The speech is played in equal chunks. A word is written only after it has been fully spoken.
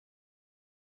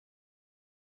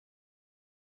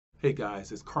Hey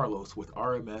guys, it's Carlos with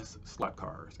RMS Slot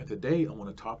Cars, and today I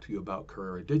want to talk to you about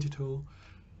Carrera Digital.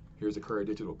 Here's a Carrera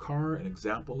Digital car, an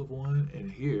example of one,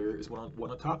 and here is what I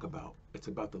want to talk about. It's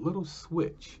about the little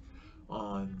switch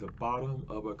on the bottom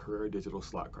of a Carrera Digital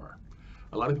slot car.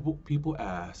 A lot of people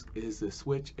ask, is this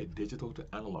switch a digital to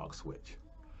analog switch?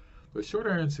 The short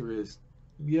answer is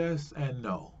yes and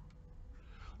no.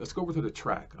 Let's go over to the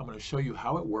track. I'm going to show you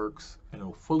how it works and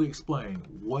it'll fully explain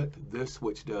what this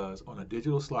switch does on a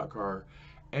digital slot car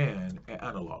and an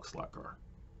analog slot car.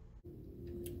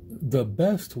 The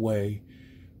best way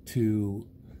to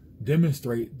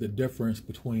demonstrate the difference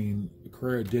between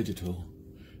Carrera Digital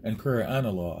and Carrera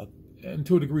Analog, and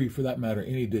to a degree for that matter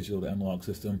any digital to analog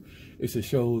system, is to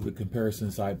show the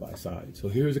comparison side by side. So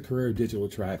here's a Carrera Digital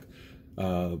track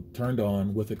turned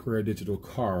on with a Carrera Digital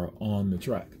car on the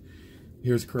track.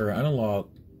 Here's a Carrera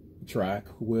Analog track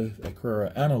with a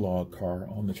Carrera Analog car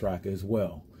on the track as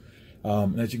well.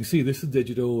 And as you can see, this is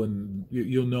digital, and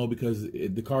you'll know because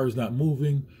the car is not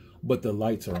moving, but the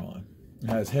lights are on. It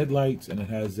has headlights and it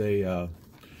has a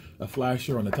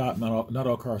flasher on the top. Not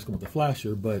all cars come with a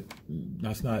flasher, but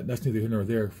that's neither here nor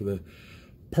there for the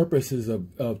purposes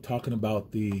of talking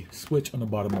about the switch on the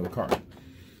bottom of the car.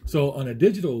 So on a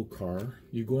digital car,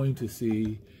 you're going to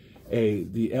see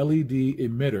the LED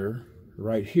emitter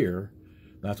right here.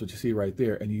 That's what you see right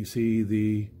there, and you see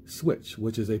the switch,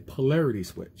 which is a polarity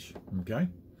switch. Okay,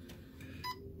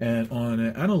 and on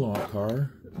an analog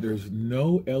car, there's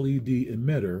no LED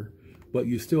emitter, but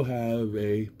you still have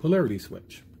a polarity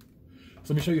switch.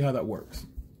 So let me show you how that works.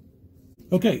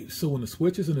 Okay, so when the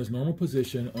switch is in its normal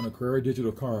position on a Carrera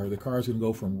Digital car, the car is going to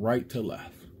go from right to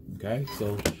left. Okay,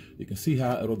 so you can see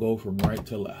how it'll go from right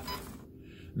to left.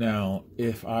 Now,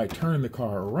 if I turn the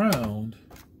car around,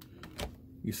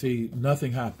 you see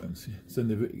nothing happens. It's in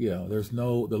the, there's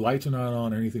no, the lights are not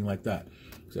on or anything like that.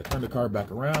 So I turn the car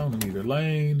back around in either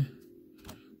lane,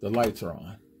 the lights are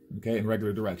on, okay, in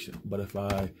regular direction. But if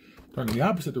I turn in the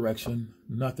opposite direction,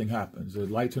 nothing happens. The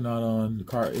lights are not on, the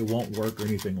car, it won't work or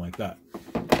anything like that.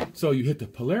 So you hit the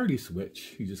polarity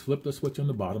switch, you just flip the switch on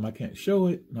the bottom. I can't show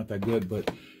it, not that good,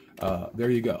 but there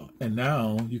you go. And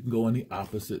now you can go in the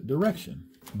opposite direction,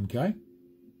 okay?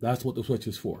 That's what the switch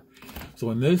is for. So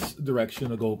in this direction,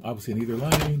 it'll go obviously in either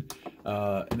lane,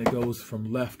 and it goes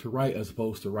from left to right as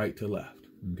opposed to right to left,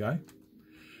 okay?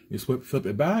 You flip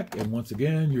it back, and once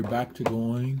again, you're back to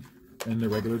going in the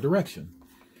regular direction.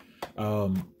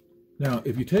 Now,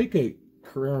 if you take a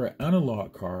Carrera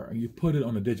Analog car and you put it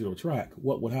on a digital track,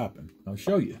 what would happen? I'll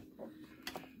show you.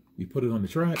 You put it on the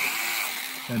track,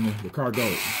 and the car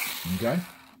goes, okay?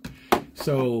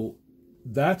 So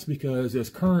that's because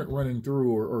there's current running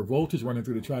through or voltage running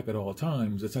through the track at all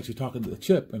times. It's actually talking to the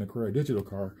chip in a Carrera Digital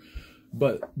car.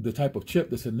 But the type of chip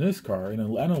that's in this car, in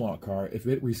an analog car, if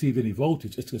it receives any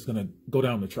voltage, it's just going to go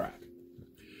down the track.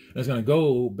 And it's going to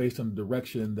go based on the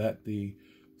direction that the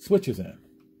switch is in.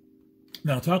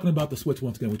 Now, talking about the switch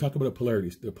once again, we talked about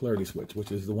the polarity switch,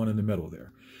 which is the one in the middle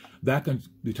there. That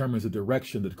determines the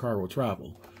direction that the car will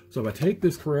travel. So if I take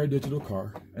this Carrera Digital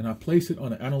car and I place it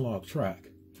on an analog track,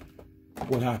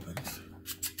 what happens?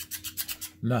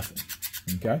 Nothing,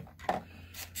 okay?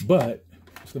 But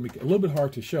it's going to be a little bit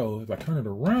hard to show. If I turn it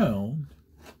around,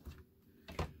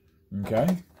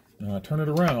 okay? And I turn it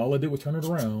around. All I did was turn it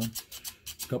around.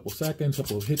 A couple seconds, a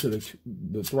couple hits of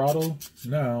the throttle.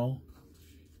 Now,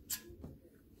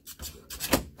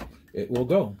 it will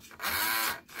go.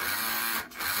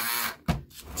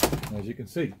 As you can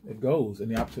see, it goes in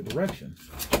the opposite direction.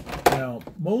 Now,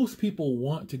 most people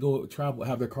want to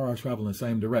have their cars travel in the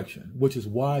same direction, which is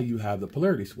why you have the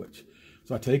polarity switch.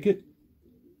 So I take it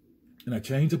and I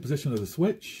change the position of the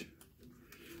switch,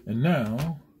 and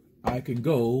now I can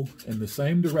go in the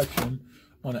same direction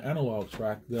on an analog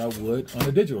track that I would on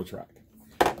a digital track.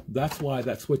 That's why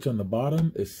that switch on the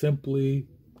bottom is simply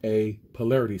a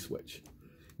polarity switch.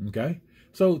 Okay,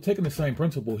 so taking the same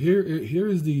principle, here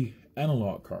is the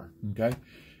analog car. Okay,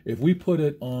 if we put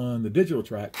it on the digital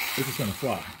track, it's just going to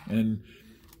fly.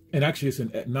 And actually,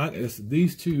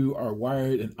 these two are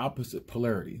wired in opposite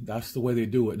polarity. That's the way they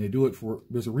do it. And they do it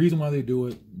there's a reason why they do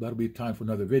it. That'll be time for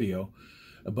another video.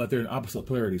 But they're in opposite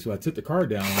polarity. So I tip the car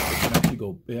down,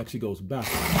 it actually goes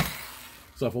backwards.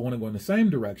 So if I want to go in the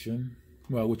same direction,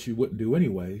 well, which you wouldn't do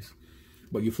anyways,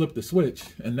 but you flip the switch,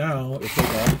 and now it's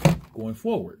going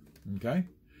forward, okay?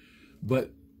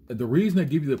 But the reason they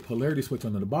give you the polarity switch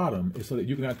on the bottom is so that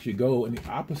you can actually go in the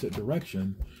opposite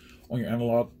direction on your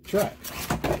analog track.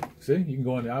 See, you can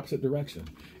go in the opposite direction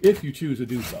if you choose to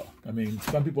do so. I mean,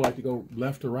 some people like to go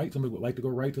left to right, some people like to go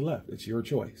right to left. It's your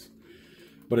choice.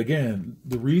 But again,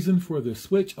 the reason for the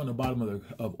switch on the bottom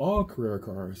of all Carrera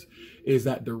cars is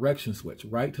that direction switch,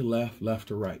 right to left, left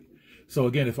to right. So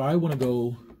again, if I want to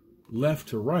go left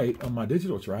to right on my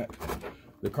digital track,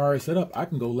 the car is set up, I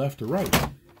can go left to right,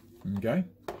 okay?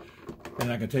 And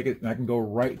I can take it, and I can go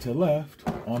right to left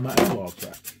on my analog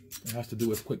track. It has to do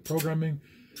with quick programming.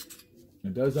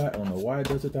 It does that. I don't know why it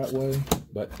does it that way,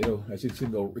 but it'll, as you can see,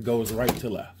 it goes right to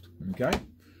left, okay?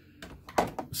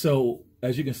 So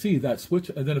as you can see, that switch,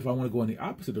 and then if I want to go in the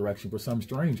opposite direction for some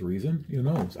strange reason, you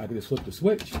know, I can just flip the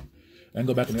switch and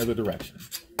go back in the other direction.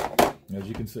 As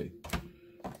you can see,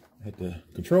 hit the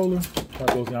controller, car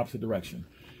goes in the opposite direction.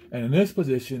 And in this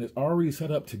position, it's already set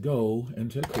up to go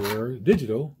into Carrera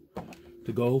Digital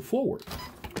to go forward.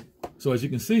 So as you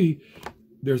can see,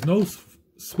 there's no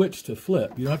switch to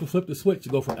flip. You don't have to flip the switch to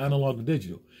go from analog to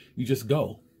digital. You just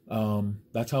go.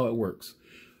 That's how it works.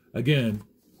 Again,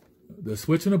 the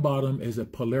switch on the bottom is a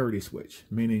polarity switch,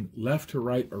 meaning left to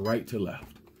right or right to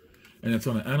left. And it's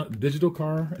on a digital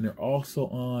car, and they're also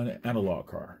on an analog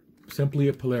car. Simply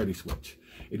a polarity switch.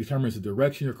 It determines the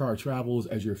direction your car travels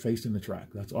as you're facing the track.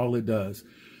 That's all it does.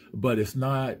 But it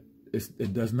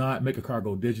does not make a car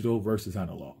go digital versus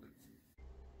analog.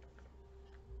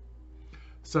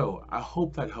 So I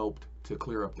hope that helped to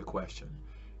clear up the question.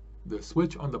 The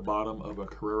switch on the bottom of a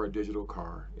Carrera digital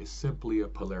car is simply a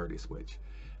polarity switch.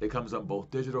 It comes on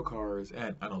both digital cars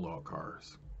and analog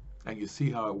cars. And you see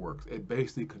how it works. It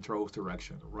basically controls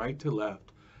direction, right to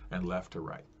left and left to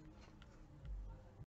right.